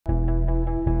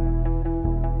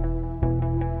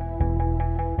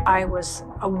I was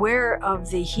aware of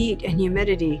the heat and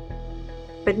humidity,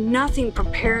 but nothing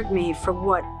prepared me for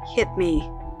what hit me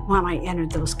when I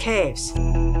entered those caves.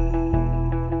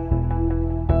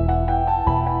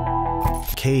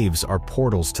 Caves are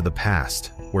portals to the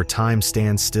past, where time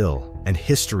stands still and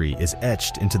history is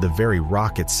etched into the very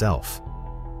rock itself.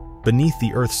 Beneath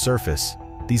the Earth's surface,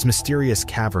 these mysterious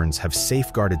caverns have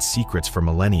safeguarded secrets for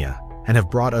millennia and have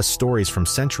brought us stories from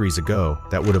centuries ago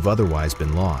that would have otherwise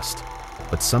been lost.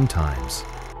 But sometimes,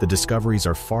 the discoveries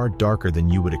are far darker than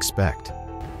you would expect.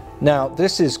 Now,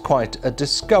 this is quite a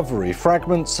discovery.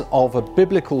 Fragments of a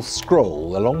biblical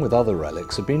scroll, along with other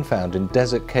relics, have been found in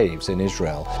desert caves in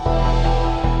Israel.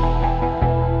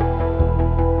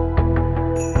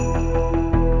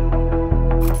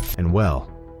 And well,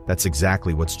 that's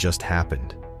exactly what's just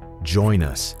happened. Join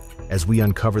us as we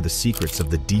uncover the secrets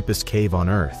of the deepest cave on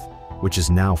Earth, which is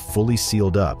now fully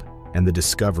sealed up, and the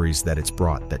discoveries that it's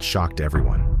brought that shocked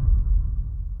everyone.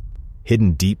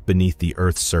 Hidden deep beneath the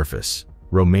Earth's surface,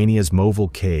 Romania's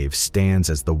Movil Cave stands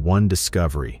as the one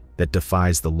discovery that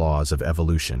defies the laws of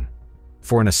evolution.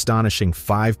 For an astonishing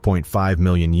 5.5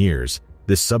 million years,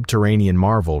 this subterranean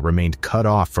marvel remained cut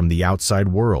off from the outside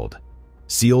world,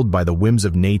 sealed by the whims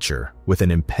of nature with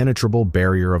an impenetrable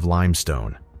barrier of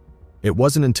limestone. It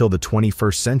wasn't until the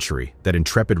 21st century that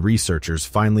intrepid researchers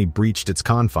finally breached its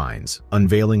confines,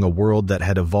 unveiling a world that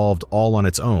had evolved all on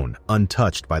its own,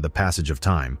 untouched by the passage of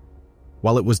time.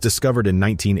 While it was discovered in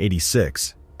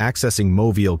 1986, accessing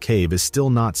Movil Cave is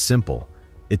still not simple.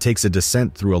 It takes a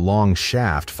descent through a long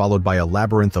shaft followed by a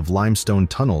labyrinth of limestone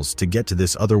tunnels to get to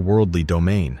this otherworldly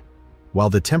domain.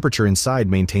 While the temperature inside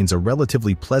maintains a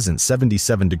relatively pleasant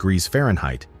 77 degrees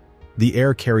Fahrenheit, the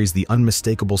air carries the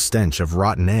unmistakable stench of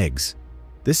rotten eggs.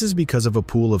 This is because of a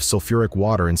pool of sulfuric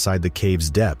water inside the cave's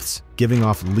depths, giving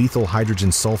off lethal hydrogen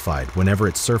sulfide whenever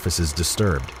its surface is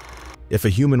disturbed. If a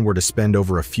human were to spend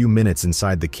over a few minutes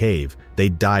inside the cave,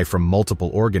 they'd die from multiple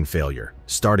organ failure,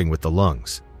 starting with the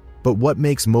lungs. But what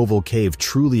makes Movil Cave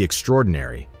truly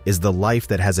extraordinary is the life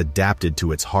that has adapted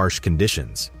to its harsh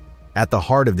conditions. At the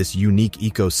heart of this unique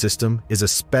ecosystem is a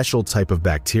special type of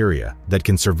bacteria that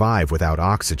can survive without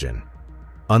oxygen.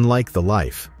 Unlike the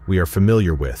life we are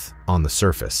familiar with on the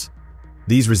surface,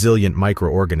 these resilient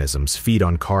microorganisms feed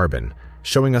on carbon,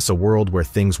 showing us a world where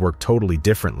things work totally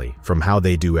differently from how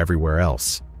they do everywhere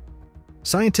else.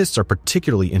 Scientists are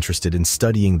particularly interested in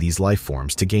studying these life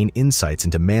forms to gain insights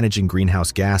into managing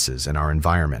greenhouse gases and our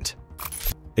environment.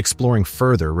 Exploring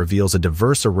further reveals a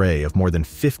diverse array of more than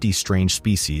 50 strange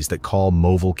species that call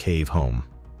Movil Cave home.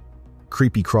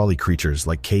 Creepy crawly creatures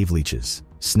like cave leeches,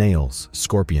 snails,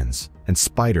 scorpions, and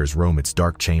spiders roam its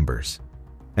dark chambers.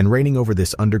 And reigning over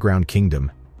this underground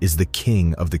kingdom is the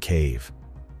king of the cave,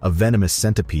 a venomous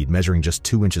centipede measuring just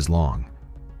 2 inches long.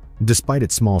 Despite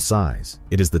its small size,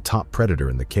 it is the top predator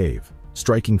in the cave,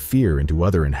 striking fear into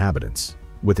other inhabitants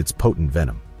with its potent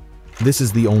venom. This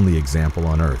is the only example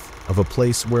on Earth of a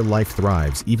place where life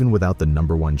thrives even without the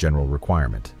 #1 general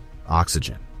requirement,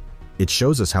 oxygen. It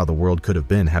shows us how the world could have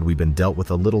been had we been dealt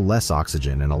with a little less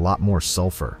oxygen and a lot more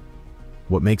sulfur.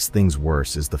 What makes things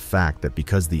worse is the fact that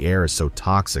because the air is so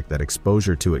toxic that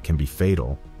exposure to it can be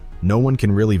fatal, no one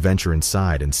can really venture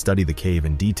inside and study the cave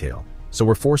in detail, so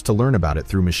we're forced to learn about it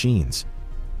through machines.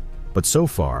 But so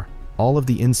far, all of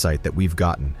the insight that we've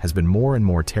gotten has been more and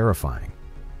more terrifying,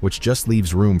 which just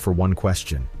leaves room for one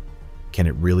question. Can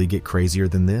it really get crazier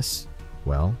than this?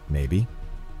 Well, maybe.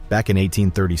 Back in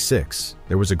 1836,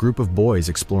 there was a group of boys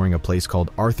exploring a place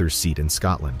called Arthur's Seat in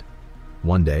Scotland.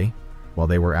 One day, while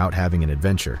they were out having an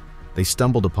adventure, they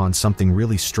stumbled upon something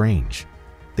really strange.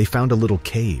 They found a little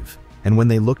cave, and when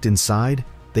they looked inside,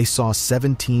 they saw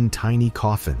 17 tiny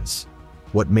coffins.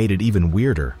 What made it even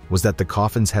weirder was that the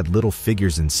coffins had little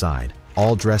figures inside,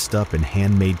 all dressed up in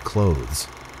handmade clothes.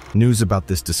 News about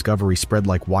this discovery spread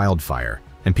like wildfire,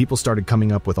 and people started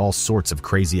coming up with all sorts of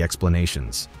crazy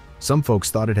explanations. Some folks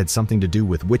thought it had something to do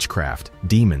with witchcraft,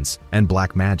 demons, and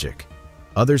black magic.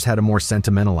 Others had a more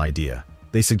sentimental idea.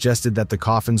 They suggested that the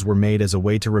coffins were made as a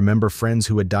way to remember friends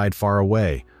who had died far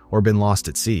away or been lost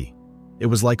at sea. It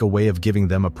was like a way of giving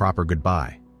them a proper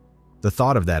goodbye. The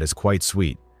thought of that is quite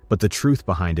sweet, but the truth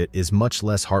behind it is much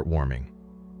less heartwarming.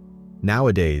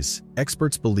 Nowadays,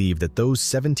 experts believe that those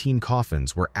 17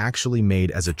 coffins were actually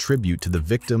made as a tribute to the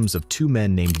victims of 2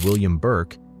 men named William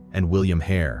Burke and William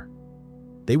Hare.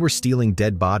 They were stealing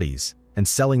dead bodies and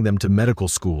selling them to medical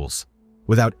schools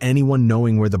without anyone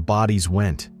knowing where the bodies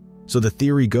went. So the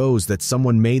theory goes that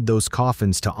someone made those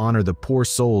coffins to honor the poor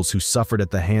souls who suffered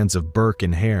at the hands of Burke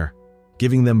and Hare,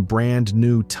 giving them brand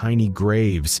new tiny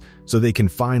graves so they can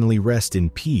finally rest in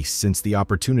peace since the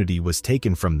opportunity was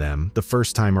taken from them the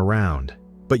first time around.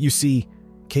 But you see,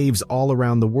 caves all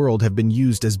around the world have been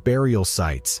used as burial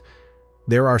sites.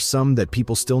 There are some that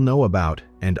people still know about,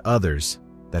 and others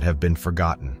that have been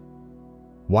forgotten.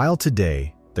 While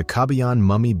today, the Cabayan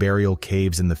mummy burial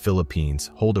caves in the Philippines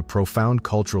hold a profound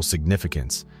cultural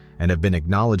significance and have been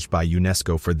acknowledged by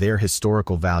UNESCO for their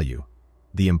historical value,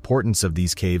 the importance of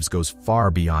these caves goes far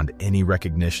beyond any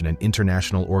recognition an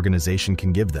international organization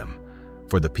can give them.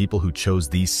 For the people who chose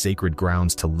these sacred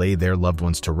grounds to lay their loved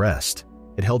ones to rest,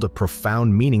 it held a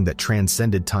profound meaning that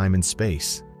transcended time and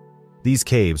space. These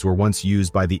caves were once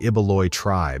used by the Ibaloi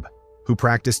tribe, who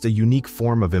practiced a unique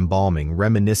form of embalming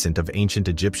reminiscent of ancient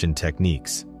Egyptian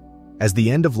techniques. As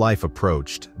the end of life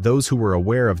approached, those who were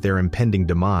aware of their impending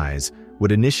demise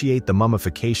would initiate the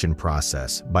mummification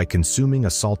process by consuming a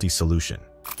salty solution.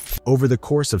 Over the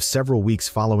course of several weeks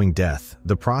following death,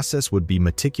 the process would be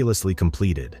meticulously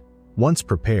completed. Once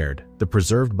prepared, the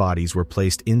preserved bodies were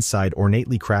placed inside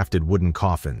ornately crafted wooden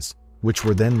coffins, which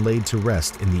were then laid to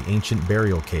rest in the ancient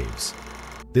burial caves.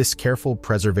 This careful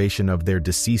preservation of their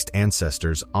deceased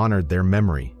ancestors honored their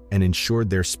memory and ensured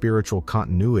their spiritual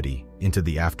continuity into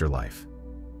the afterlife.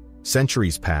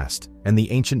 Centuries passed, and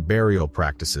the ancient burial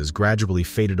practices gradually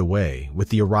faded away with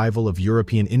the arrival of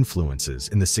European influences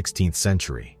in the 16th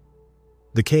century.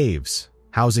 The caves,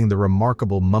 housing the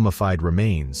remarkable mummified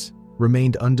remains,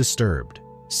 remained undisturbed,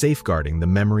 safeguarding the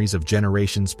memories of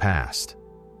generations past.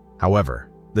 However,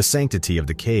 the sanctity of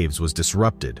the caves was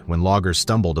disrupted when loggers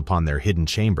stumbled upon their hidden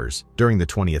chambers during the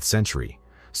 20th century,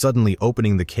 suddenly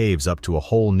opening the caves up to a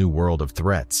whole new world of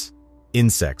threats.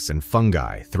 Insects and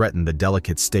fungi threatened the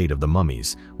delicate state of the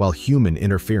mummies, while human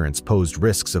interference posed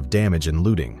risks of damage and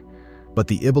looting. But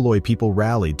the Ibaloi people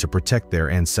rallied to protect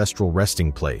their ancestral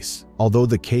resting place. Although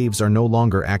the caves are no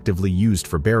longer actively used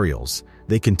for burials,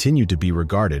 they continue to be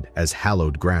regarded as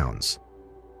hallowed grounds.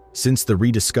 Since the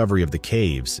rediscovery of the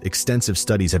caves, extensive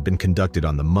studies have been conducted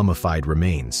on the mummified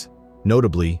remains.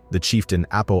 Notably, the chieftain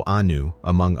Apo Anu,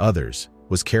 among others,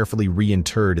 was carefully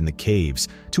reinterred in the caves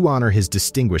to honor his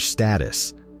distinguished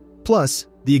status. Plus,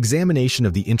 the examination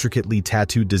of the intricately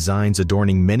tattooed designs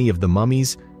adorning many of the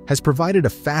mummies has provided a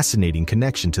fascinating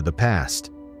connection to the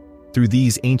past. Through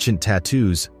these ancient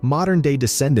tattoos, modern-day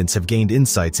descendants have gained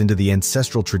insights into the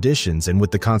ancestral traditions, and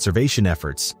with the conservation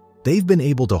efforts, they've been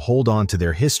able to hold on to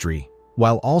their history,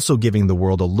 while also giving the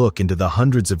world a look into the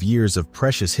hundreds of years of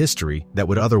precious history that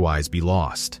would otherwise be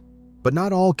lost. But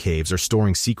not all caves are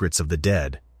storing secrets of the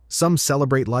dead. Some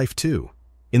celebrate life too.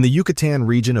 In the Yucatan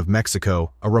region of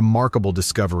Mexico, a remarkable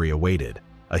discovery awaited: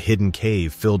 a hidden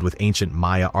cave filled with ancient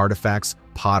Maya artifacts,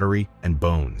 pottery, and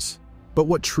bones. But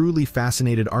what truly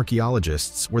fascinated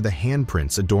archaeologists were the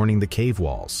handprints adorning the cave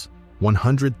walls,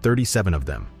 137 of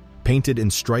them, painted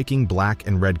in striking black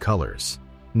and red colors,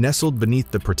 nestled beneath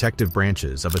the protective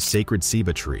branches of a sacred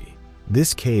ceiba tree.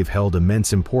 This cave held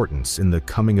immense importance in the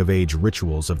coming-of-age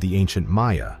rituals of the ancient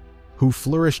Maya, who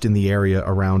flourished in the area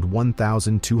around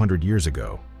 1,200 years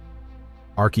ago.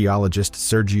 Archaeologist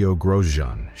Sergio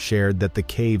Grosjean shared that the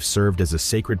cave served as a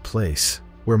sacred place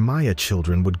where Maya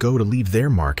children would go to leave their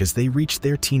mark as they reached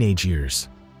their teenage years.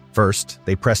 First,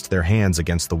 they pressed their hands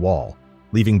against the wall,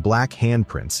 leaving black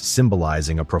handprints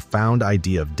symbolizing a profound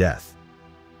idea of death.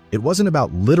 It wasn't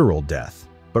about literal death,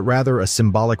 but rather a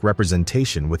symbolic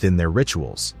representation within their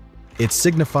rituals. It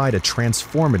signified a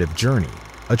transformative journey,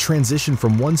 a transition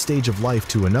from one stage of life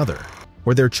to another,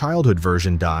 where their childhood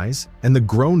version dies and the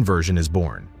grown version is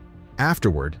born.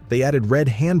 Afterward, they added red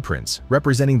handprints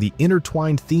representing the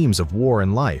intertwined themes of war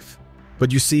and life.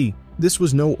 But you see, this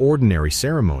was no ordinary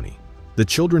ceremony. The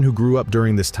children who grew up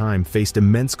during this time faced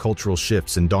immense cultural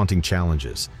shifts and daunting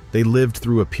challenges. They lived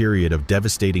through a period of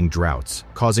devastating droughts,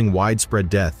 causing widespread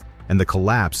death and the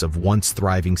collapse of once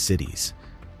thriving cities.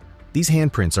 These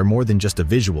handprints are more than just a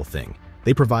visual thing.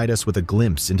 They provide us with a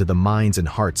glimpse into the minds and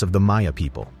hearts of the Maya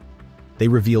people. They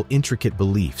reveal intricate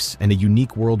beliefs and a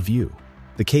unique worldview.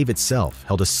 The cave itself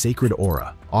held a sacred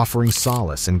aura, offering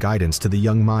solace and guidance to the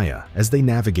young Maya as they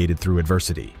navigated through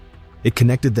adversity. It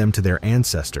connected them to their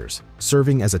ancestors,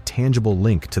 serving as a tangible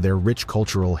link to their rich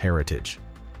cultural heritage.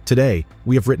 Today,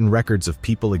 we have written records of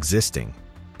people existing.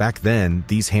 Back then,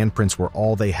 these handprints were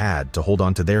all they had to hold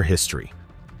on to their history.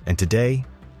 And today,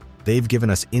 they've given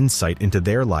us insight into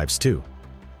their lives too.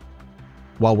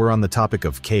 While we're on the topic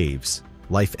of caves,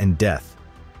 life and death,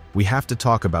 we have to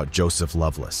talk about Joseph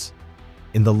Lovelace.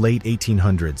 In the late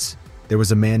 1800s, there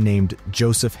was a man named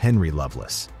Joseph Henry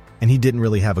Lovelace, and he didn't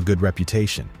really have a good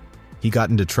reputation. He got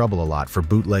into trouble a lot for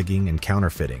bootlegging and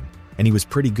counterfeiting, and he was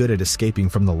pretty good at escaping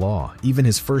from the law. Even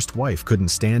his first wife couldn't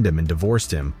stand him and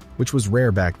divorced him, which was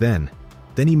rare back then.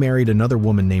 Then he married another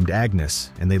woman named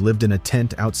Agnes, and they lived in a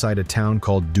tent outside a town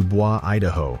called Dubois,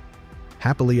 Idaho.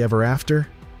 Happily ever after?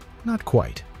 Not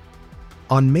quite.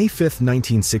 On May 5,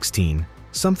 1916,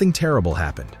 something terrible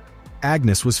happened.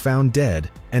 Agnes was found dead,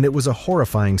 and it was a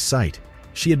horrifying sight.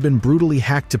 She had been brutally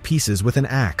hacked to pieces with an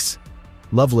axe.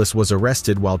 Lovelace was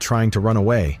arrested while trying to run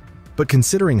away, but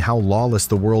considering how lawless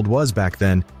the world was back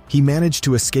then, he managed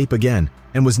to escape again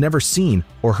and was never seen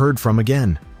or heard from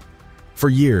again. For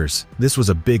years, this was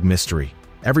a big mystery.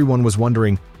 Everyone was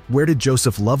wondering, where did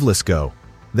Joseph Lovelace go?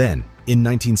 Then, in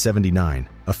 1979,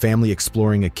 a family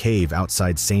exploring a cave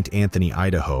outside St. Anthony,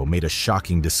 Idaho, made a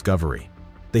shocking discovery.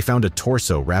 They found a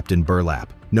torso wrapped in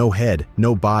burlap. No head,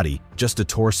 no body, just a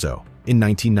torso. In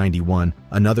 1991,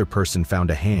 another person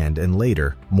found a hand, and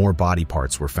later, more body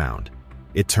parts were found.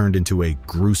 It turned into a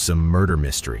gruesome murder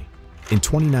mystery. In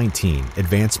 2019,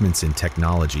 advancements in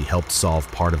technology helped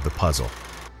solve part of the puzzle.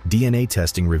 DNA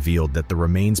testing revealed that the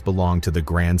remains belonged to the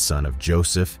grandson of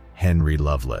Joseph Henry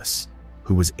Lovelace,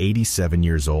 who was 87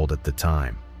 years old at the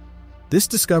time. This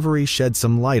discovery shed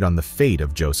some light on the fate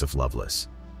of Joseph Lovelace,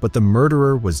 but the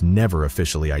murderer was never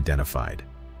officially identified.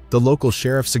 The local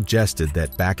sheriff suggested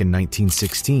that back in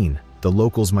 1916, the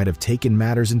locals might have taken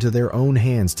matters into their own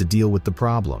hands to deal with the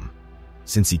problem.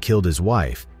 Since he killed his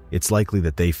wife, it's likely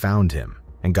that they found him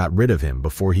and got rid of him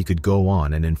before he could go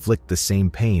on and inflict the same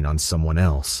pain on someone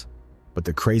else. But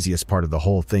the craziest part of the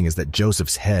whole thing is that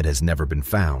Joseph's head has never been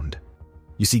found.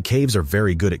 You see, caves are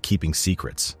very good at keeping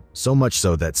secrets, so much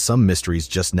so that some mysteries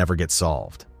just never get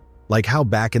solved. Like how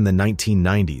back in the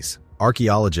 1990s,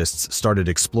 archaeologists started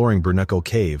exploring Bruneco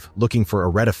Cave looking for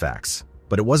artifacts,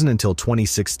 but it wasn't until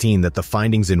 2016 that the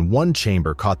findings in one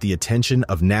chamber caught the attention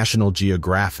of National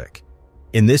Geographic.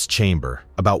 In this chamber,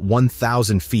 about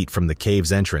 1,000 feet from the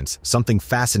cave's entrance, something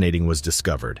fascinating was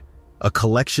discovered: a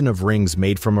collection of rings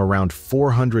made from around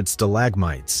 400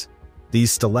 stalagmites.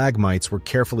 These stalagmites were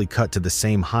carefully cut to the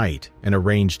same height and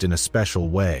arranged in a special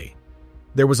way.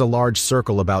 There was a large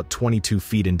circle about 22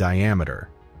 feet in diameter,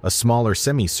 a smaller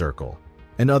semicircle,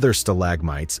 and other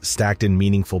stalagmites stacked in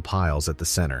meaningful piles at the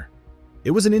center.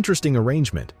 It was an interesting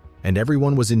arrangement, and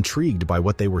everyone was intrigued by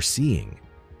what they were seeing.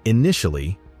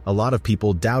 Initially, a lot of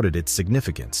people doubted its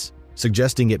significance,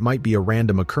 suggesting it might be a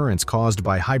random occurrence caused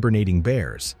by hibernating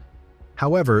bears.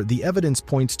 However, the evidence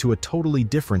points to a totally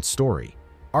different story.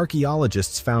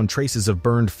 Archaeologists found traces of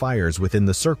burned fires within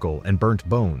the circle and burnt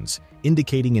bones,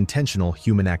 indicating intentional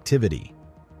human activity.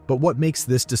 But what makes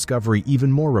this discovery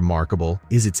even more remarkable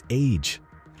is its age.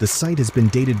 The site has been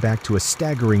dated back to a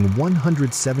staggering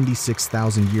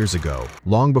 176,000 years ago,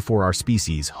 long before our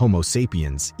species, Homo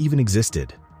sapiens, even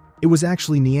existed. It was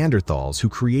actually Neanderthals who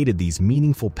created these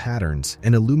meaningful patterns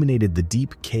and illuminated the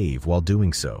deep cave while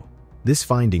doing so. This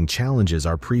finding challenges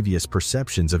our previous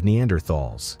perceptions of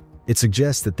Neanderthals. It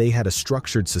suggests that they had a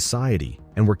structured society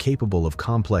and were capable of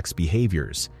complex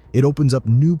behaviors. It opens up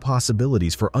new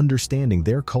possibilities for understanding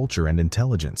their culture and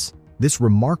intelligence. This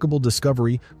remarkable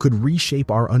discovery could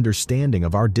reshape our understanding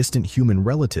of our distant human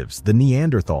relatives, the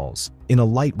Neanderthals, in a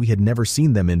light we had never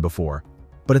seen them in before.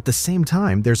 But at the same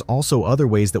time, there's also other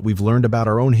ways that we've learned about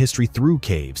our own history through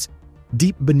caves.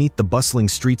 Deep beneath the bustling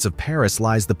streets of Paris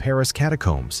lies the Paris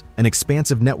Catacombs, an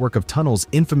expansive network of tunnels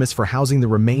infamous for housing the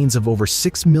remains of over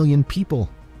 6 million people.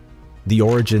 The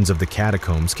origins of the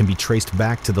catacombs can be traced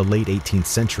back to the late 18th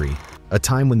century, a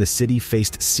time when the city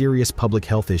faced serious public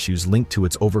health issues linked to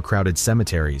its overcrowded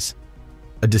cemeteries.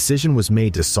 A decision was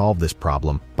made to solve this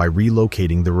problem by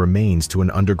relocating the remains to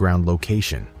an underground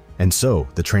location, and so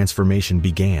the transformation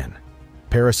began.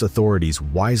 Paris authorities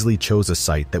wisely chose a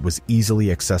site that was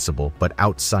easily accessible but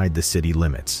outside the city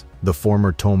limits, the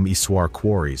former Tombe Issoire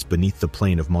quarries beneath the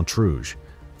plain of Montrouge.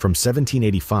 From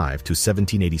 1785 to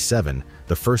 1787,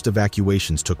 the first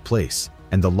evacuations took place,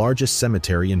 and the largest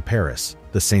cemetery in Paris,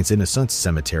 the Saint-Innocents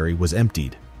Cemetery, was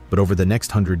emptied. But over the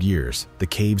next 100 years, the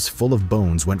caves full of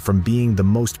bones went from being the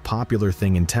most popular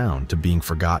thing in town to being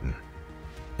forgotten.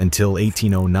 Until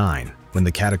 1809, when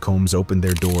the catacombs opened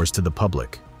their doors to the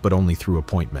public, but only through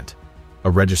appointment. A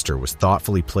register was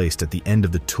thoughtfully placed at the end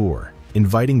of the tour,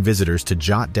 inviting visitors to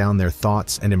jot down their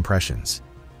thoughts and impressions.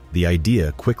 The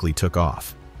idea quickly took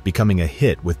off, becoming a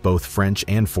hit with both French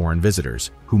and foreign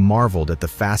visitors, who marveled at the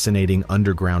fascinating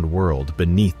underground world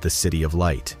beneath the City of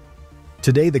Light.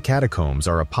 Today, the catacombs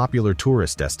are a popular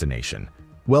tourist destination,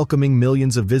 welcoming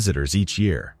millions of visitors each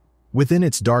year. Within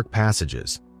its dark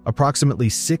passages, approximately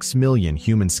 6 million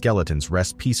human skeletons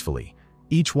rest peacefully,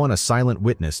 each one a silent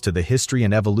witness to the history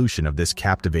and evolution of this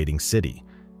captivating city.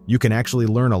 You can actually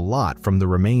learn a lot from the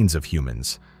remains of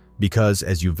humans, because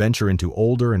as you venture into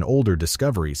older and older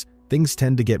discoveries, things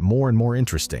tend to get more and more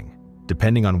interesting.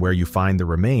 Depending on where you find the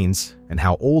remains and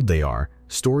how old they are,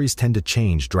 stories tend to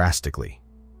change drastically.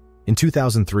 In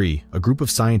 2003, a group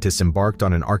of scientists embarked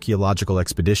on an archaeological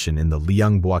expedition in the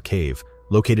Liang Bua Cave,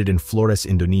 located in Flores,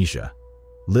 Indonesia.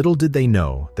 Little did they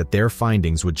know that their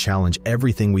findings would challenge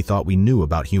everything we thought we knew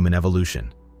about human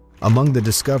evolution. Among the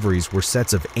discoveries were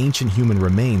sets of ancient human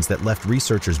remains that left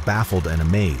researchers baffled and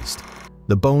amazed.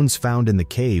 The bones found in the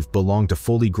cave belonged to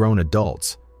fully grown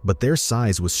adults, but their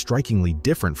size was strikingly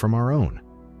different from our own.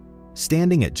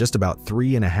 Standing at just about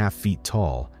 3.5 feet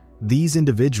tall, these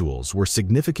individuals were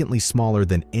significantly smaller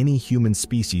than any human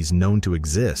species known to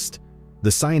exist.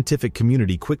 The scientific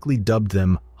community quickly dubbed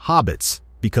them hobbits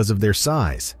because of their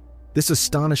size. This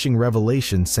astonishing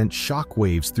revelation sent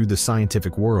shockwaves through the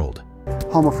scientific world.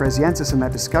 Homo floresiensis and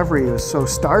that discovery was so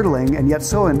startling and yet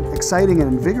so exciting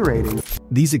and invigorating.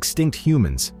 These extinct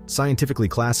humans, scientifically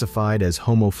classified as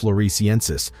Homo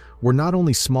floresiensis, were not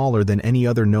only smaller than any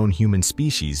other known human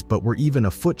species, but were even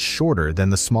a foot shorter than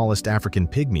the smallest African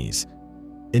pygmies.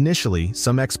 Initially,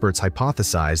 some experts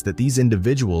hypothesized that these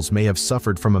individuals may have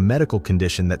suffered from a medical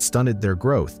condition that stunted their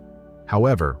growth.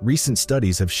 However, recent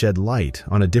studies have shed light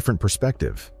on a different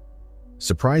perspective.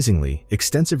 Surprisingly,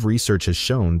 extensive research has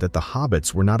shown that the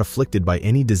hobbits were not afflicted by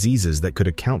any diseases that could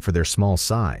account for their small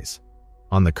size.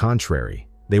 On the contrary,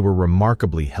 they were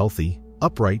remarkably healthy,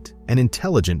 upright, and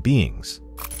intelligent beings.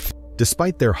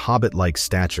 Despite their hobbit-like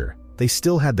stature, they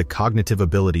still had the cognitive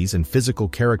abilities and physical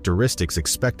characteristics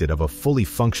expected of a fully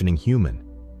functioning human.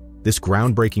 This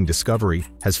groundbreaking discovery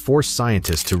has forced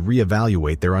scientists to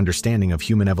reevaluate their understanding of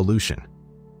human evolution.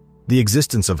 The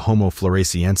existence of Homo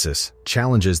floresiensis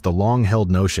challenges the long-held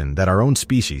notion that our own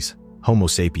species, Homo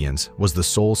sapiens, was the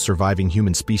sole surviving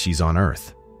human species on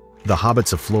Earth. The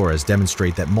hobbits of Flores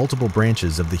demonstrate that multiple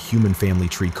branches of the human family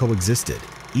tree coexisted,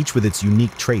 each with its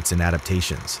unique traits and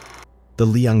adaptations. The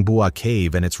Liang Bua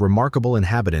Cave and its remarkable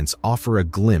inhabitants offer a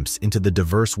glimpse into the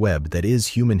diverse web that is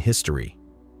human history.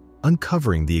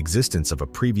 Uncovering the existence of a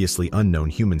previously unknown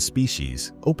human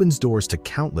species opens doors to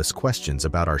countless questions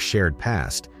about our shared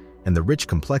past and the rich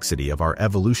complexity of our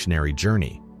evolutionary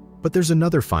journey. But there's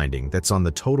another finding that's on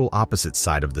the total opposite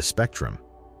side of the spectrum.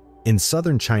 In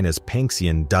southern China's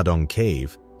Pangxian Dadong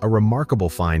Cave, a remarkable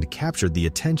find captured the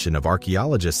attention of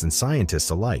archaeologists and scientists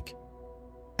alike.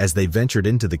 As they ventured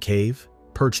into the cave,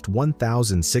 perched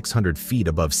 1,600 feet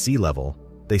above sea level,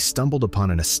 they stumbled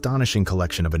upon an astonishing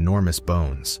collection of enormous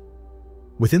bones.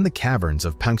 Within the caverns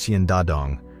of Pangxian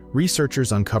Dadong,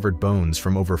 researchers uncovered bones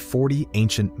from over 40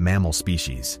 ancient mammal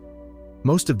species.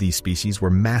 Most of these species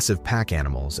were massive pack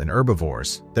animals and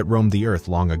herbivores that roamed the earth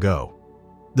long ago.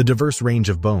 The diverse range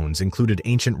of bones included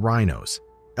ancient rhinos,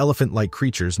 elephant-like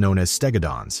creatures known as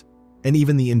stegodons, and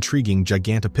even the intriguing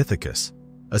Gigantopithecus,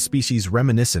 a species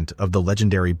reminiscent of the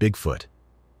legendary Bigfoot.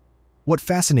 What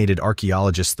fascinated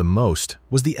archaeologists the most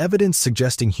was the evidence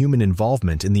suggesting human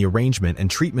involvement in the arrangement and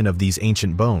treatment of these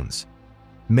ancient bones.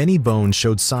 Many bones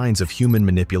showed signs of human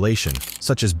manipulation,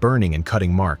 such as burning and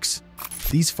cutting marks.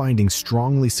 These findings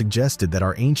strongly suggested that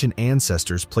our ancient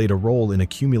ancestors played a role in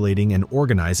accumulating and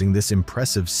organizing this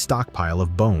impressive stockpile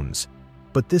of bones.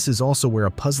 But this is also where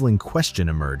a puzzling question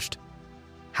emerged.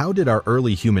 How did our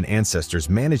early human ancestors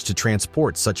manage to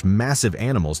transport such massive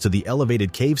animals to the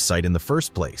elevated cave site in the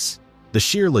first place? The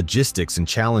sheer logistics and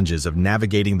challenges of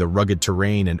navigating the rugged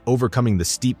terrain and overcoming the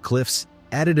steep cliffs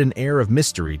added an air of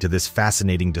mystery to this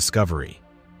fascinating discovery.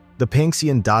 The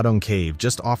Pangxian Dadong Cave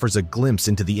just offers a glimpse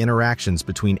into the interactions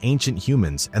between ancient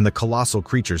humans and the colossal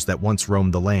creatures that once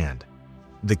roamed the land.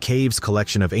 The cave's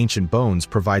collection of ancient bones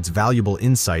provides valuable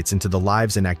insights into the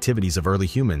lives and activities of early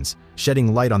humans,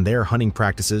 shedding light on their hunting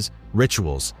practices,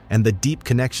 rituals, and the deep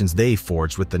connections they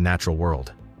forged with the natural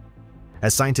world.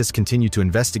 As scientists continue to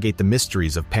investigate the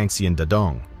mysteries of Pangxian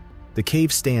Dadong, the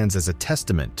cave stands as a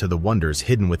testament to the wonders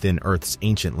hidden within Earth's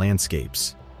ancient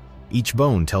landscapes. Each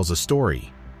bone tells a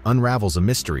story, unravels a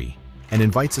mystery, and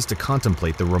invites us to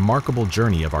contemplate the remarkable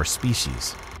journey of our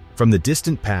species, from the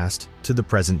distant past to the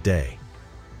present day.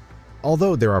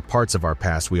 Although there are parts of our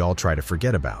past we all try to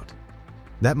forget about.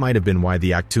 That might have been why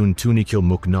the Aktun Tunikil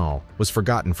Muknal was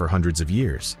forgotten for hundreds of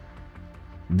years.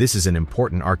 This is an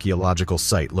important archaeological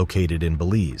site located in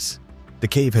Belize. The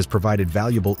cave has provided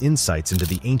valuable insights into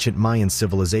the ancient Mayan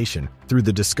civilization through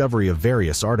the discovery of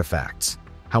various artifacts.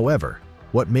 However,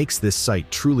 what makes this site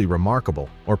truly remarkable,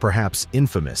 or perhaps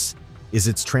infamous, is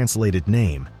its translated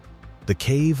name, the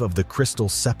Cave of the Crystal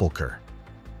Sepulchre.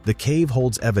 The cave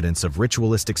holds evidence of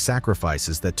ritualistic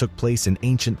sacrifices that took place in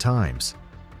ancient times.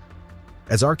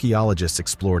 As archaeologists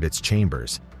explored its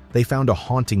chambers, they found a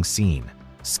haunting scene,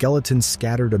 skeletons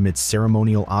scattered amidst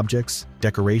ceremonial objects,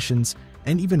 decorations,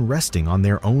 and even resting on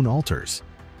their own altars.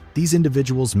 These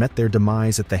individuals met their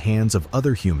demise at the hands of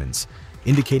other humans,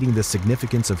 indicating the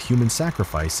significance of human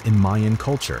sacrifice in Mayan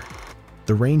culture.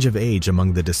 The range of age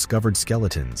among the discovered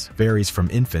skeletons varies from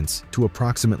infants to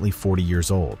approximately 40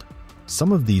 years old.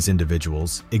 Some of these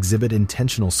individuals exhibit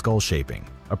intentional skull shaping,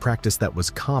 a practice that was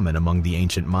common among the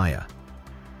ancient Maya.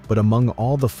 But among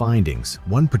all the findings,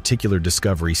 one particular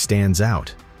discovery stands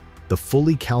out: the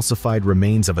fully calcified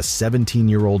remains of a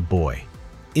 17-year-old boy.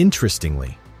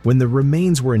 Interestingly, when the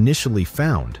remains were initially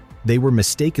found, they were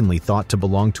mistakenly thought to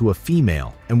belong to a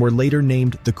female and were later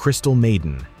named the Crystal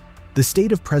Maiden. The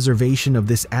state of preservation of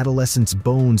this adolescent's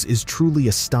bones is truly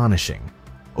astonishing.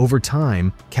 Over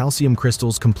time, calcium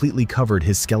crystals completely covered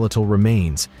his skeletal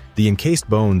remains. The encased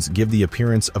bones give the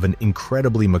appearance of an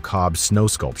incredibly macabre snow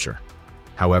sculpture.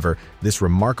 However, this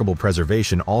remarkable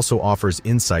preservation also offers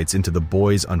insights into the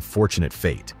boy's unfortunate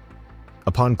fate.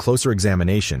 Upon closer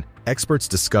examination, experts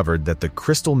discovered that the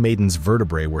Crystal Maiden's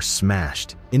vertebrae were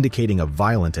smashed, indicating a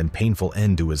violent and painful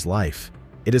end to his life.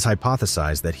 It is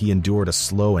hypothesized that he endured a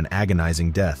slow and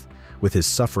agonizing death, with his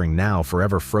suffering now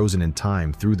forever frozen in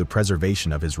time through the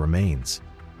preservation of his remains.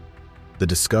 The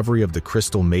discovery of the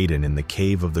Crystal Maiden in the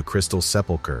Cave of the Crystal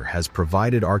Sepulchre has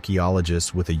provided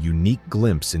archaeologists with a unique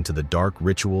glimpse into the dark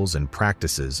rituals and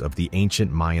practices of the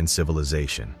ancient Mayan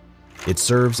civilization. It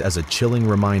serves as a chilling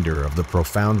reminder of the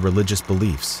profound religious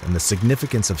beliefs and the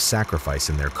significance of sacrifice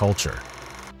in their culture.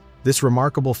 This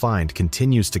remarkable find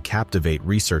continues to captivate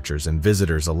researchers and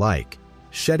visitors alike,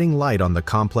 shedding light on the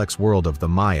complex world of the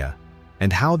Maya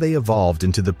and how they evolved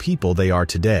into the people they are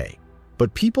today.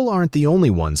 But people aren't the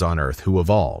only ones on Earth who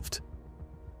evolved.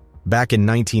 Back in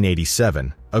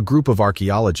 1987, a group of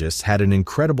archaeologists had an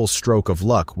incredible stroke of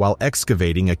luck while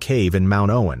excavating a cave in Mount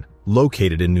Owen,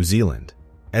 located in New Zealand.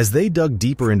 As they dug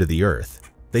deeper into the earth,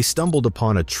 they stumbled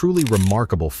upon a truly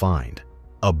remarkable find: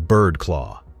 a bird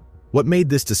claw. What made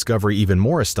this discovery even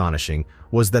more astonishing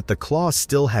was that the claw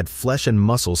still had flesh and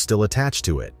muscles still attached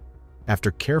to it.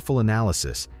 After careful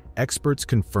analysis, experts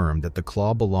confirmed that the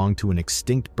claw belonged to an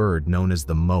extinct bird known as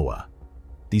the moa.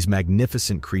 These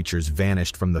magnificent creatures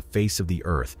vanished from the face of the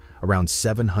earth around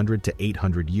 700 to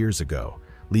 800 years ago,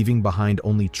 leaving behind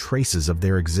only traces of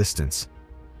their existence.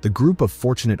 The group of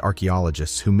fortunate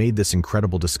archaeologists who made this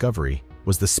incredible discovery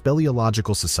was the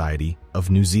Speleological Society of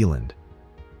New Zealand.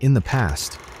 In the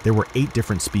past, there were 8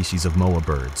 different species of moa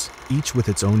birds, each with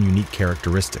its own unique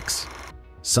characteristics.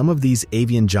 Some of these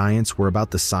avian giants were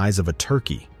about the size of a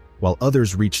turkey, while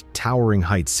others reached towering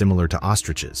heights similar to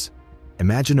ostriches.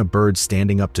 Imagine a bird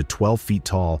standing up to 12 feet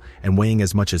tall and weighing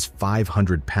as much as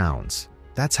 500 pounds.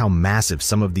 That's how massive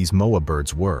some of these moa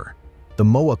birds were. The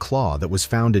moa claw that was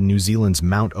found in New Zealand's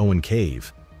Mount Owen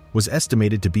cave was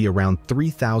estimated to be around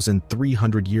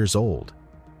 3,300 years old.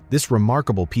 This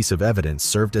remarkable piece of evidence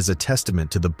served as a testament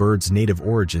to the bird's native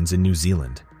origins in New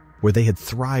Zealand, where they had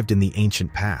thrived in the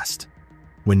ancient past.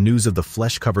 When news of the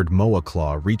flesh-covered moa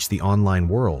claw reached the online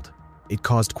world, it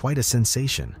caused quite a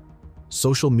sensation.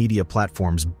 Social media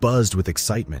platforms buzzed with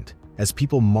excitement as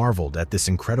people marveled at this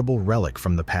incredible relic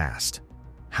from the past.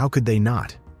 How could they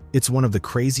not? It's one of the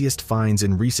craziest finds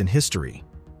in recent history.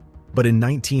 But in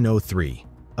 1903,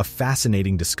 a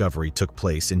fascinating discovery took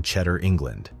place in Cheshire,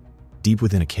 England. Deep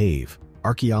within a cave,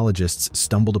 archaeologists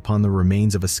stumbled upon the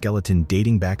remains of a skeleton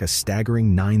dating back a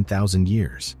staggering 9,000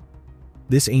 years.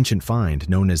 This ancient find,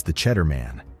 known as the Cheshire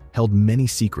Man, held many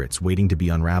secrets waiting to be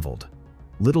unraveled.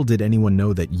 Little did anyone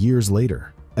know that years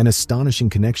later, an astonishing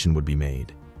connection would be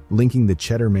made, linking the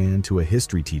Cheshire Man to a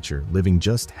history teacher living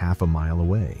just half a mile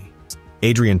away.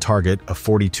 Adrian Targett, a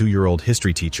 42-year-old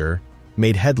history teacher,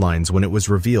 made headlines when it was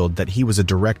revealed that he was a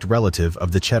direct relative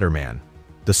of the Cheshire Man.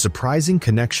 The surprising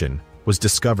connection was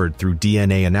discovered through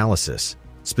DNA analysis,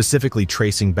 specifically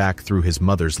tracing back through his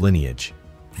mother's lineage.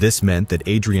 This meant that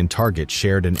Adrian Targett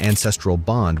shared an ancestral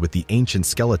bond with the ancient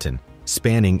skeleton,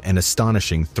 spanning an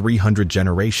astonishing 300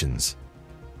 generations.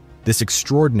 This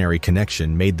extraordinary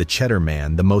connection made the Cheshire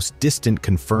Man the most distant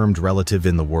confirmed relative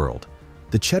in the world.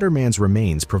 The Cheshire Man's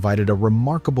remains provided a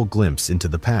remarkable glimpse into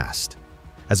the past.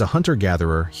 As a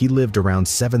hunter-gatherer, he lived around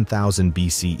 7000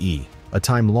 BCE, a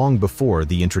time long before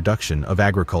the introduction of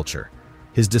agriculture.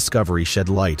 His discovery shed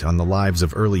light on the lives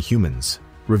of early humans,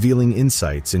 revealing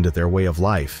insights into their way of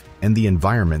life and the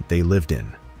environment they lived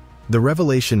in. The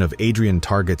revelation of Adrian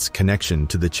Targett's connection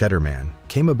to the Cheshire Man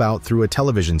came about through a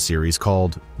television series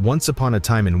called Once Upon a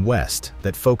Time in West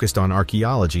that focused on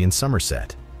archaeology in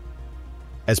Somerset.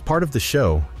 As part of the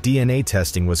show, DNA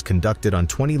testing was conducted on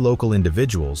 20 local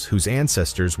individuals whose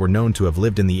ancestors were known to have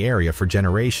lived in the area for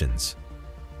generations.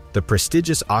 The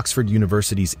prestigious Oxford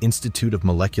University's Institute of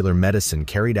Molecular Medicine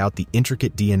carried out the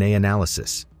intricate DNA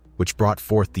analysis, which brought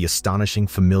forth the astonishing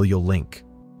familial link.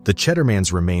 The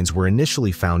Cheddarman's remains were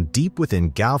initially found deep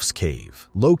within Gough's Cave,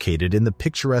 located in the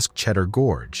picturesque Cheddar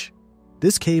Gorge.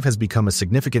 This cave has become a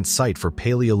significant site for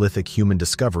Paleolithic human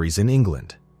discoveries in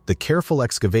England. The careful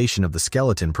excavation of the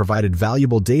skeleton provided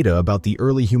valuable data about the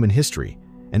early human history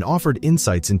and offered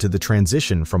insights into the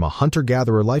transition from a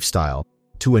hunter-gatherer lifestyle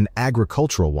to an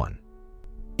agricultural one.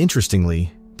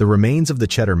 Interestingly, the remains of the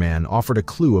Cheddarman offered a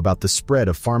clue about the spread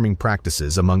of farming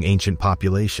practices among ancient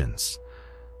populations.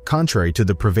 Contrary to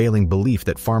the prevailing belief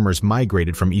that farmers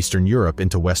migrated from Eastern Europe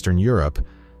into Western Europe,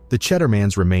 the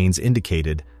Cheddarman's remains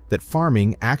indicated that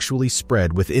farming actually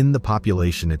spread within the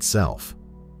population itself.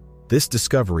 This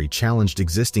discovery challenged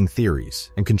existing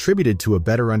theories and contributed to a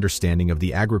better understanding of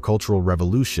the agricultural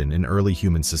revolution in early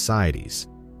human societies.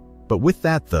 But with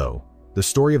that, though, the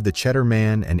story of the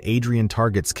Cheddarman and Adrian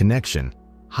Target's connection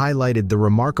highlighted the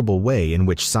remarkable way in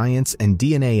which science and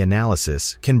DNA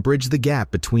analysis can bridge the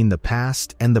gap between the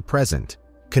past and the present,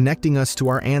 connecting us to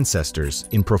our ancestors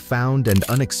in profound and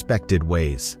unexpected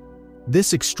ways.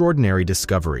 This extraordinary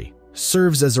discovery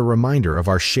serves as a reminder of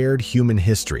our shared human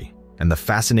history and the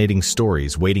fascinating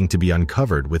stories waiting to be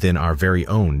uncovered within our very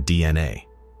own DNA.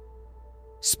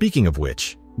 Speaking of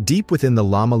which, deep within the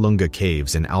Lama Lunga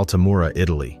caves in Altamura,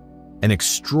 Italy, an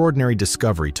extraordinary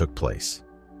discovery took place.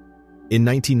 In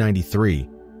 1993,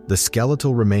 the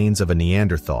skeletal remains of a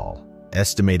Neanderthal,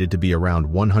 estimated to be around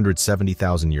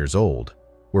 170,000 years old,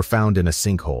 were found in a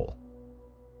sinkhole.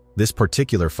 This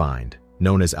particular find,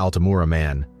 known as Altamura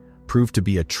Man, proved to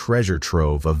be a treasure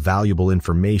trove of valuable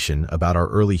information about our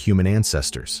early human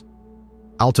ancestors.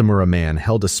 Altamura Man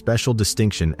held a special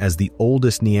distinction as the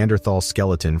oldest Neanderthal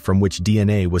skeleton from which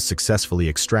DNA was successfully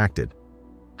extracted.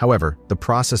 However, the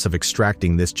process of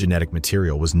extracting this genetic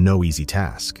material was no easy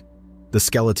task. The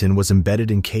skeleton was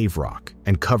embedded in cave rock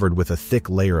and covered with a thick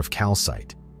layer of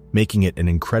calcite, making it an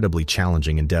incredibly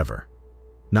challenging endeavor.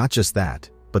 Not just that,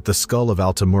 but the skull of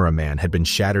Altamura Man had been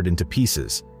shattered into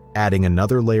pieces, adding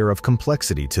another layer of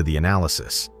complexity to the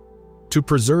analysis. To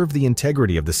preserve the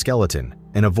integrity of the skeleton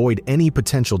and avoid any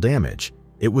potential damage,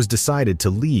 it was decided to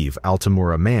leave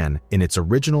Altamura Man in its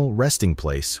original resting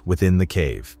place within the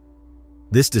cave.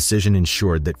 This decision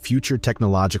ensured that future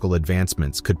technological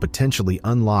advancements could potentially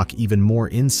unlock even more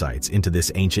insights into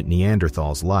this ancient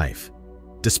Neanderthal's life.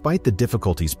 Despite the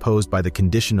difficulties posed by the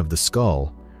condition of the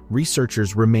skull,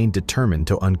 researchers remained determined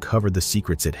to uncover the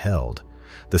secrets it held.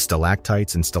 The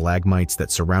stalactites and stalagmites that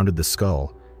surrounded the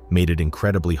skull made it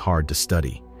incredibly hard to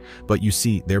study. But you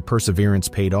see, their perseverance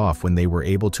paid off when they were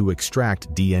able to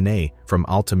extract DNA from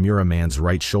Altamura Man's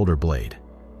right shoulder blade.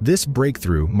 This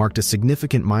breakthrough marked a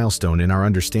significant milestone in our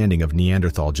understanding of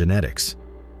Neanderthal genetics.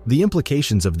 The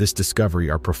implications of this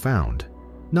discovery are profound.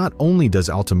 Not only does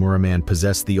Altamura Man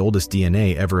possess the oldest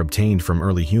DNA ever obtained from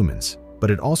early humans,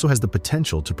 but it also has the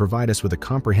potential to provide us with a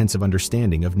comprehensive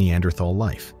understanding of Neanderthal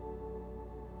life.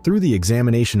 Through the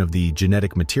examination of the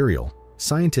genetic material,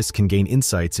 scientists can gain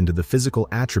insights into the physical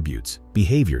attributes,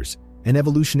 behaviors, and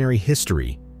evolutionary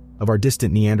history of our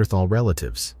distant Neanderthal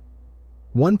relatives.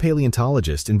 One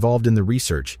paleontologist involved in the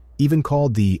research even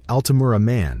called the Altamura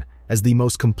Man as the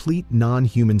most complete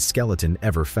non-human skeleton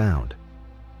ever found.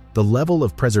 The level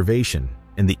of preservation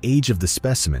and the age of the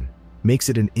specimen makes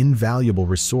it an invaluable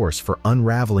resource for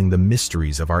unraveling the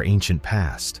mysteries of our ancient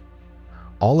past.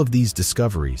 All of these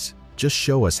discoveries just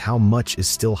show us how much is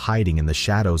still hiding in the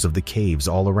shadows of the caves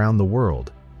all around the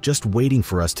world, just waiting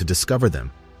for us to discover them,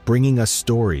 bringing us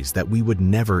stories that we would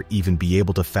never even be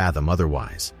able to fathom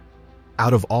otherwise.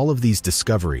 Out of all of these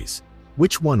discoveries,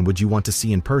 which one would you want to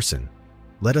see in person?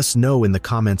 Let us know in the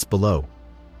comments below.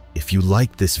 If you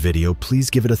liked this video, please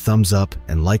give it a thumbs up,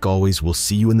 and like always, we'll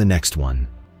see you in the next one.